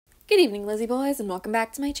evening, Lizzie boys, and welcome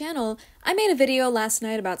back to my channel. I made a video last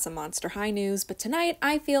night about some Monster High news, but tonight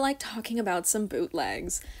I feel like talking about some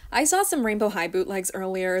bootlegs. I saw some Rainbow High bootlegs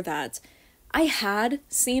earlier that I had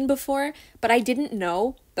seen before, but I didn't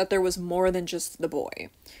know that there was more than just the boy.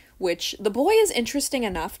 Which, the boy is interesting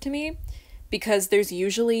enough to me, because there's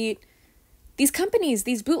usually... These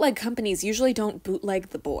bootleg companies usually don't bootleg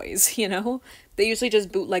the boys, you know? They usually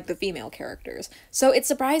just bootleg the female characters. So it's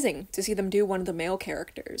surprising to see them do one of the male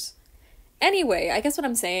characters. Anyway, I guess what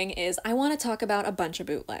I'm saying is I want to talk about a bunch of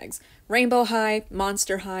bootlegs. Rainbow High,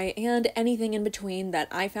 Monster High, and anything in between that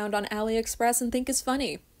I found on Aliexpress and think is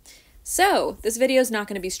funny. So, this video is not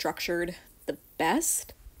going to be structured the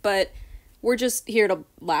best, but we're just here to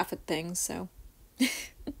laugh at things, so...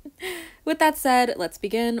 With that said, let's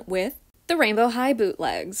begin with the Rainbow High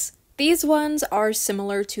bootlegs. These ones are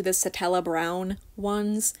similar to the Satella Brown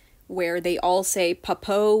ones, where they all say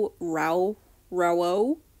Papo Rowo.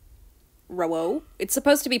 It's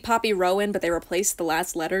supposed to be Poppy Rowan, but they replaced the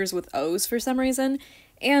last letters with O's for some reason,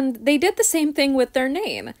 and they did the same thing with their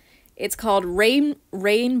name. It's called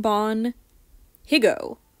Rainbon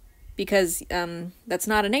Higo, because that's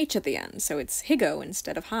not an H at the end, so it's Higo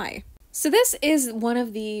instead of High. So this is one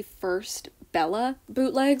of the first Bella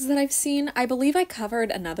bootlegs that I've seen. I believe I covered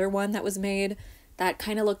another one that was made that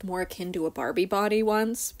kind of looked more akin to a Barbie body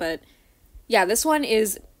once, but yeah, this one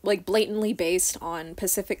is like blatantly based on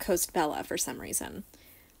Pacific Coast Bella for some reason.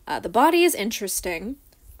 The body is interesting,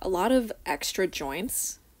 a lot of extra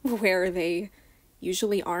joints where they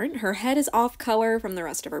usually aren't. Her head is off color from the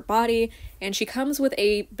rest of her body, and she comes with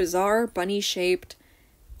a bizarre bunny-shaped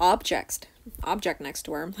object next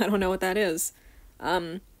to her. I don't know what that is.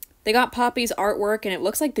 They got Poppy's artwork, and it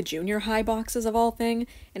looks like the junior high boxes of all thing,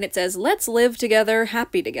 and it says, "Let's live together,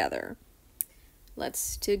 happy together."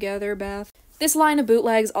 Let's together, Beth. This line of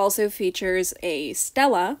bootlegs also features a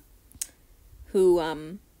Stella, who,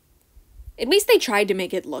 at least they tried to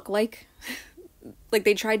make it look like,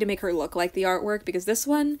 they tried to make her look like the artwork, because this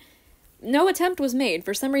one, no attempt was made.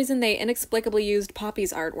 For some reason, they inexplicably used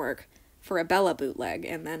Poppy's artwork for a Bella bootleg,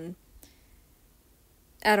 and then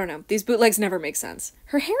I don't know, these bootlegs never make sense.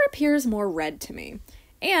 Her hair appears more red to me,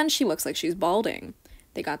 and she looks like she's balding.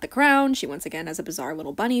 They got the crown, she once again has a bizarre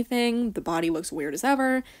little bunny thing, the body looks weird as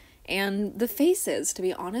ever, and the faces, to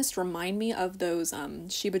be honest, remind me of those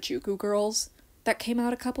Shibajuku girls that came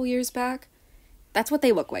out a couple years back. That's what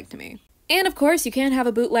they look like to me. And of course, you can't have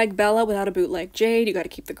a bootleg Bella without a bootleg Jade, you gotta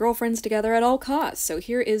keep the girlfriends together at all costs, so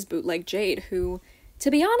here is bootleg Jade, who,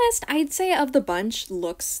 to be honest, I'd say of the bunch,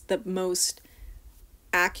 looks the most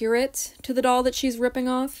accurate to the doll that she's ripping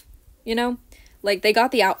off, you know? Like, they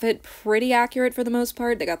got the outfit pretty accurate for the most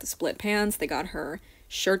part. They got the split pants, they got her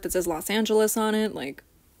shirt that says Los Angeles on it, like,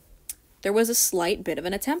 there was a slight bit of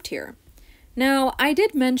an attempt here. Now, I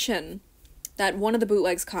did mention that one of the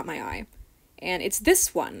bootlegs caught my eye, and it's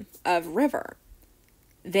this one of River.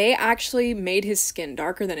 They actually made his skin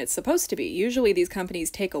darker than it's supposed to be. Usually these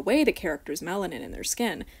companies take away the character's melanin in their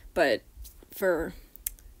skin, but for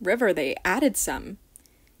River, they added some.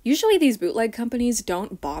 Usually these bootleg companies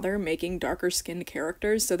don't bother making darker skinned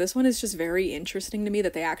characters, so this one is just very interesting to me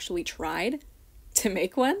that they actually tried to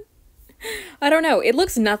make one. I don't know, it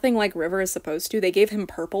looks nothing like River is supposed to. They gave him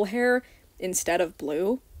purple hair instead of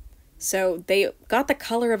blue, so they got the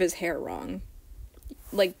color of his hair wrong.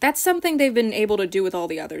 Like, that's something they've been able to do with all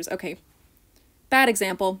the others. Okay, bad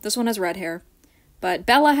example, this one has red hair, but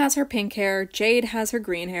Bella has her pink hair, Jade has her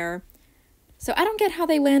green hair. So I don't get how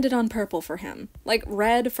they landed on purple for him. Like,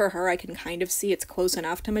 red for her, I can kind of see it's close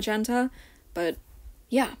enough to magenta, but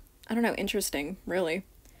yeah, I don't know, interesting, really.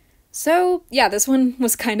 So, yeah, this one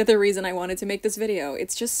was kind of the reason I wanted to make this video.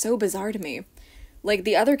 It's just so bizarre to me. Like,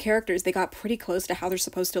 the other characters, they got pretty close to how they're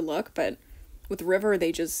supposed to look, but with River,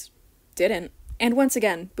 they just didn't. And once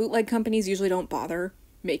again, bootleg companies usually don't bother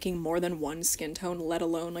making more than one skin tone, let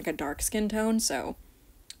alone, like, a dark skin tone, so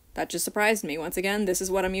that just surprised me. Once again, this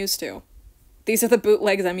is what I'm used to. These are the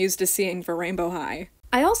bootlegs I'm used to seeing for Rainbow High.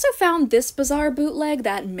 I also found this bizarre bootleg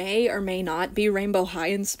that may or may not be Rainbow High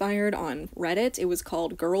inspired on Reddit. It was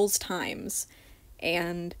called Girls Times.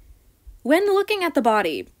 And when looking at the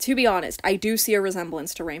body, to be honest, I do see a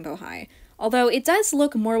resemblance to Rainbow High. Although it does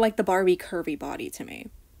look more like the Barbie curvy body to me.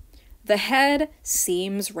 The head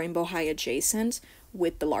seems Rainbow High adjacent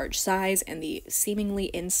with the large size and the seemingly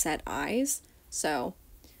inset eyes. So,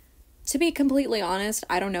 to be completely honest,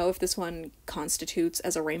 I don't know if this one constitutes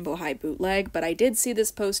as a Rainbow High bootleg, but I did see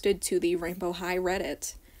this posted to the Rainbow High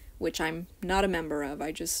Reddit, which I'm not a member of.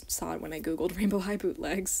 I just saw it when I googled Rainbow High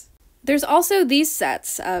bootlegs. There's also these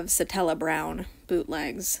sets of Satella Brown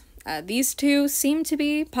bootlegs. These two seem to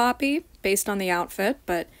be Poppy, based on the outfit,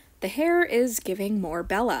 but The hair is giving more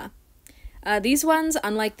Bella. These ones,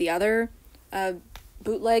 unlike the other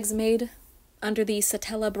bootlegs made under the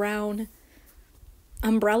Satella Brown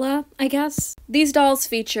umbrella, I guess, these dolls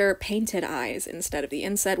feature painted eyes instead of the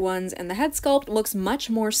inset ones, and the head sculpt looks much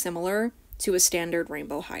more similar to a standard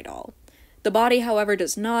Rainbow High doll. The body, however,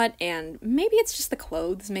 does not, and maybe it's just the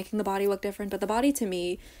clothes making the body look different, but the body to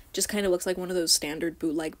me just kind of looks like one of those standard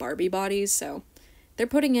bootleg Barbie bodies, so they're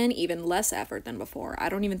putting in even less effort than before. I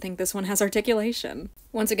don't even think this one has articulation.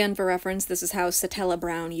 Once again, for reference, this is how Satella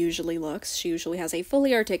Brown usually looks. She usually has a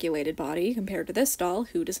fully articulated body compared to this doll,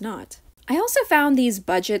 who does not. I also found these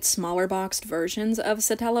budget, smaller boxed versions of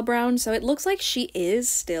Satella Brown, so it looks like she is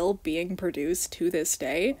still being produced to this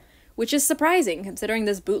day, which is surprising considering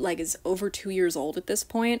this bootleg is over 2 years old at this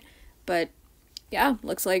point, but yeah,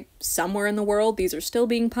 looks like somewhere in the world these are still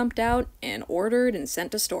being pumped out and ordered and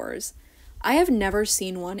sent to stores. I have never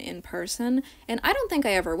seen one in person, and I don't think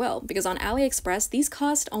I ever will, because on Aliexpress, these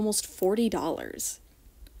cost almost $40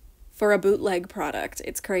 for a bootleg product.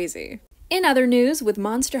 It's crazy. In other news, with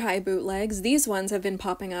Monster High bootlegs, these ones have been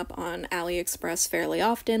popping up on Aliexpress fairly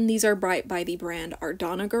often. These are by the brand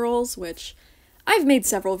Ardonna Girls, which I've made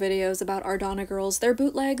several videos about Ardonna Girls. Their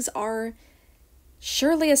bootlegs are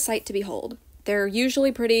surely a sight to behold. They're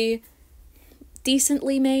usually pretty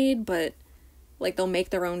decently made, but like they'll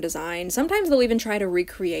make their own design. Sometimes they'll even try to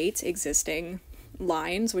recreate existing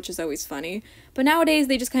lines, which is always funny. But nowadays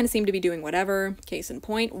they just kind of seem to be doing whatever. Case in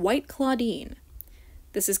point, White Claudine.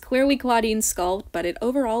 This is clearly Claudine's sculpt, but it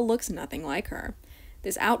overall looks nothing like her.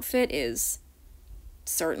 This outfit is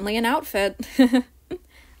certainly an outfit.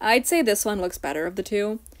 I'd say this one looks better of the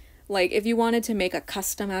two. Like, if you wanted to make a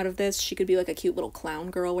custom out of this, she could be like a cute little clown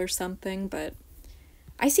girl or something, but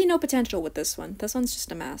I see no potential with this one. This one's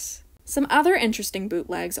just a mess. Some other interesting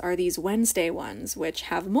bootlegs are these Wednesday ones, which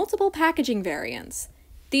have multiple packaging variants.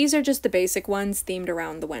 These are just the basic ones themed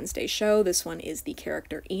around the Wednesday show. This one is the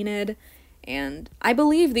character Enid, and I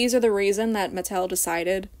believe these are the reason that Mattel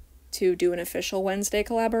decided to do an official Wednesday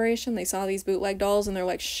collaboration. They saw these bootleg dolls and they're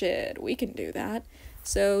like, shit, we can do that.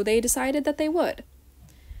 So they decided that they would.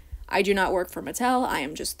 I do not work for Mattel, I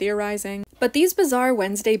am just theorizing. But these bizarre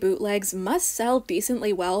Wednesday bootlegs must sell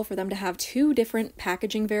decently well for them to have two different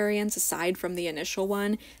packaging variants aside from the initial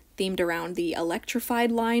one, themed around the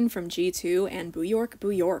Electrified line from G2 and Boo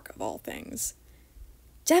York of all things.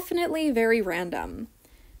 Definitely very random.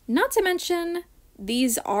 Not to mention,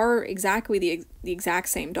 these are exactly the exact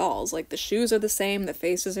same dolls. Like, the shoes are the same, the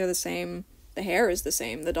faces are the same, the hair is the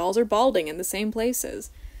same, the dolls are balding in the same places.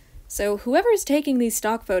 So whoever's taking these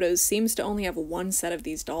stock photos seems to only have one set of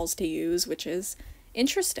these dolls to use, which is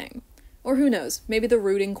interesting. Or who knows, maybe the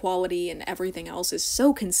rooting quality and everything else is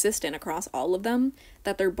so consistent across all of them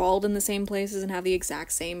that they're bald in the same places and have the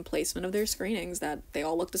exact same placement of their screenings, that they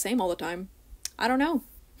all look the same all the time. I don't know.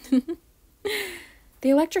 The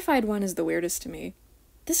Electrified one is the weirdest to me.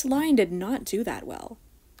 This line did not do that well.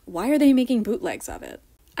 Why are they making bootlegs of it?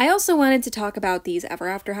 I also wanted to talk about these Ever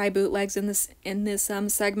After High bootlegs in this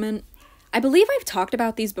segment. I believe I've talked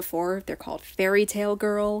about these before. They're called Fairy Tale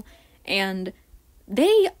Girl, and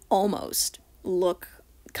they almost look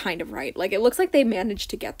kind of right. Like, it looks like they managed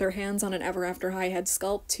to get their hands on an Ever After High head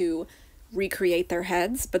sculpt to recreate their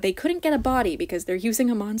heads, but they couldn't get a body because they're using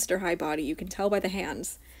a Monster High body. You can tell by the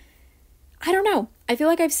hands. I don't know. I feel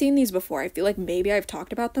like I've seen these before. I feel like maybe I've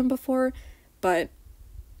talked about them before, but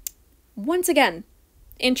once again,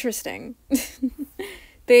 interesting.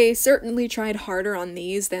 They certainly tried harder on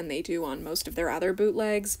these than they do on most of their other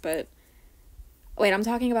bootlegs, but wait, I'm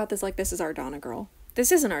talking about this like this is Ardonna Girl.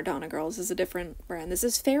 This isn't Ardonna Girl, this is a different brand. This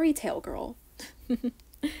is Fairy Tale Girl.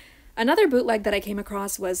 Another bootleg that I came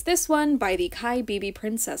across was this one by the Kai Bibi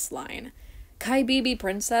Princess line. Kai Bibi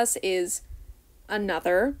Princess is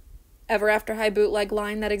another Ever After High bootleg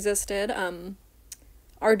line that existed.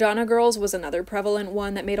 Ardonna Girls was another prevalent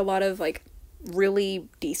one that made a lot of, like, really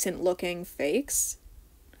decent looking fakes.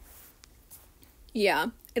 Yeah,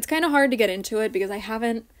 it's kind of hard to get into it because I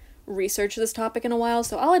haven't researched this topic in a while,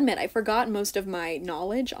 so I'll admit I forgot most of my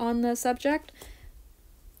knowledge on the subject.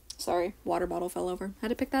 Sorry, water bottle fell over. Had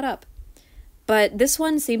to pick that up. But this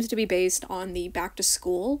one seems to be based on the Back to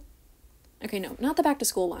School. Okay, no, not the Back to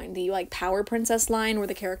School line. The, like, Power Princess line where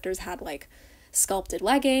the characters had, like, sculpted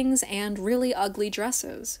leggings and really ugly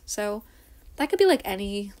dresses. So that could be like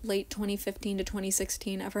any late 2015 to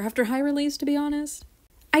 2016 Ever After High release, to be honest.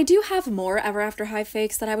 I do have more Ever After High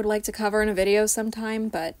fakes that I would like to cover in a video sometime,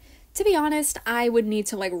 but to be honest, I would need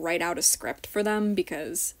to, like, write out a script for them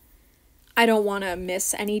because I don't want to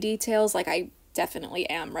miss any details like I definitely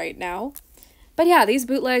am right now. But yeah, these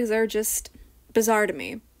bootlegs are just bizarre to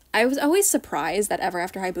me. I was always surprised that Ever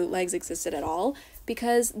After High bootlegs existed at all,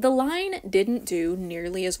 because the line didn't do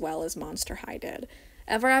nearly as well as Monster High did.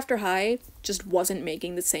 Ever After High just wasn't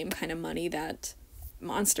making the same kind of money that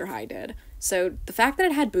Monster High did. So the fact that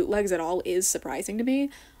it had bootlegs at all is surprising to me,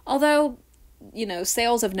 although, you know,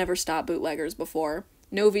 sales have never stopped bootleggers before.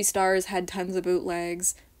 Novi Stars had tons of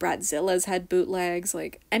bootlegs, Bratzilla's had bootlegs,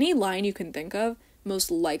 like, any line you can think of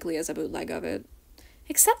most likely has a bootleg of it.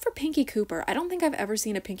 Except for Pinky Cooper. I don't think I've ever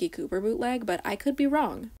seen a Pinky Cooper bootleg, but I could be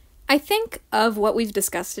wrong. I think of what we've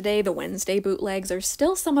discussed today, the Wednesday bootlegs are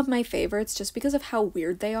still some of my favorites just because of how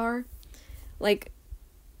weird they are. Like,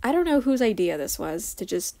 I don't know whose idea this was to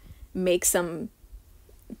just make some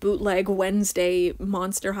bootleg Wednesday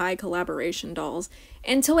Monster High collaboration dolls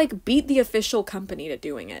and to like beat the official company to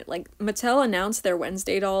doing it. Like, Mattel announced their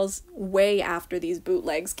Wednesday dolls way after these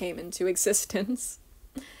bootlegs came into existence.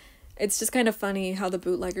 It's just kind of funny how the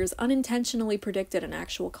bootleggers unintentionally predicted an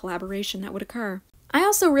actual collaboration that would occur. I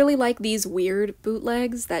also really like these weird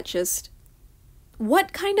bootlegs that just...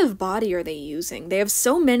 What kind of body are they using? They have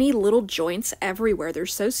so many little joints everywhere. They're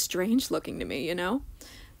so strange looking to me, you know?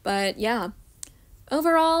 But yeah.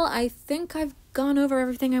 Overall, I think I've gone over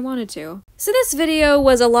everything I wanted to. So this video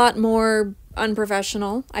was a lot more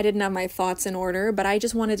unprofessional. I didn't have my thoughts in order, but I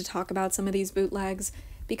just wanted to talk about some of these bootlegs,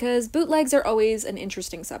 because bootlegs are always an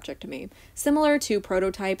interesting subject to me. Similar to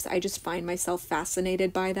prototypes, I just find myself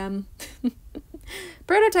fascinated by them.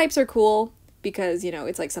 Prototypes are cool because, you know,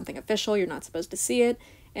 it's like something official, you're not supposed to see it.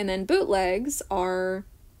 And then bootlegs are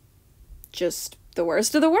just the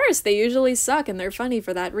worst of the worst. They usually suck and they're funny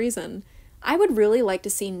for that reason. I would really like to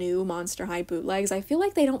see new Monster High bootlegs. I feel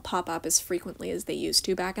like they don't pop up as frequently as they used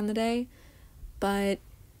to back in the day. But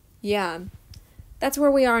yeah, that's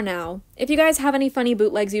where we are now. If you guys have any funny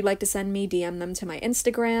bootlegs you'd like to send me, DM them to my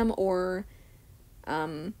Instagram, or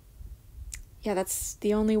yeah, that's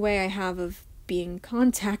the only way I have of being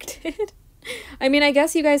contacted. I mean, I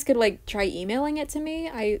guess you guys could like try emailing it to me.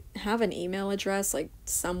 I have an email address like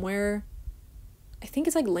somewhere. I think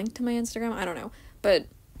it's like linked to my Instagram. I don't know. But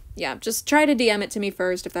yeah, just try to DM it to me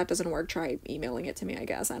first. If that doesn't work, try emailing it to me, I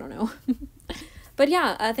guess. I don't know. But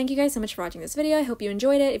yeah, thank you guys so much for watching this video. I hope you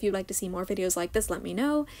enjoyed it. If you'd like to see more videos like this, let me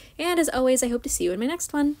know. And as always, I hope to see you in my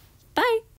next one. Bye!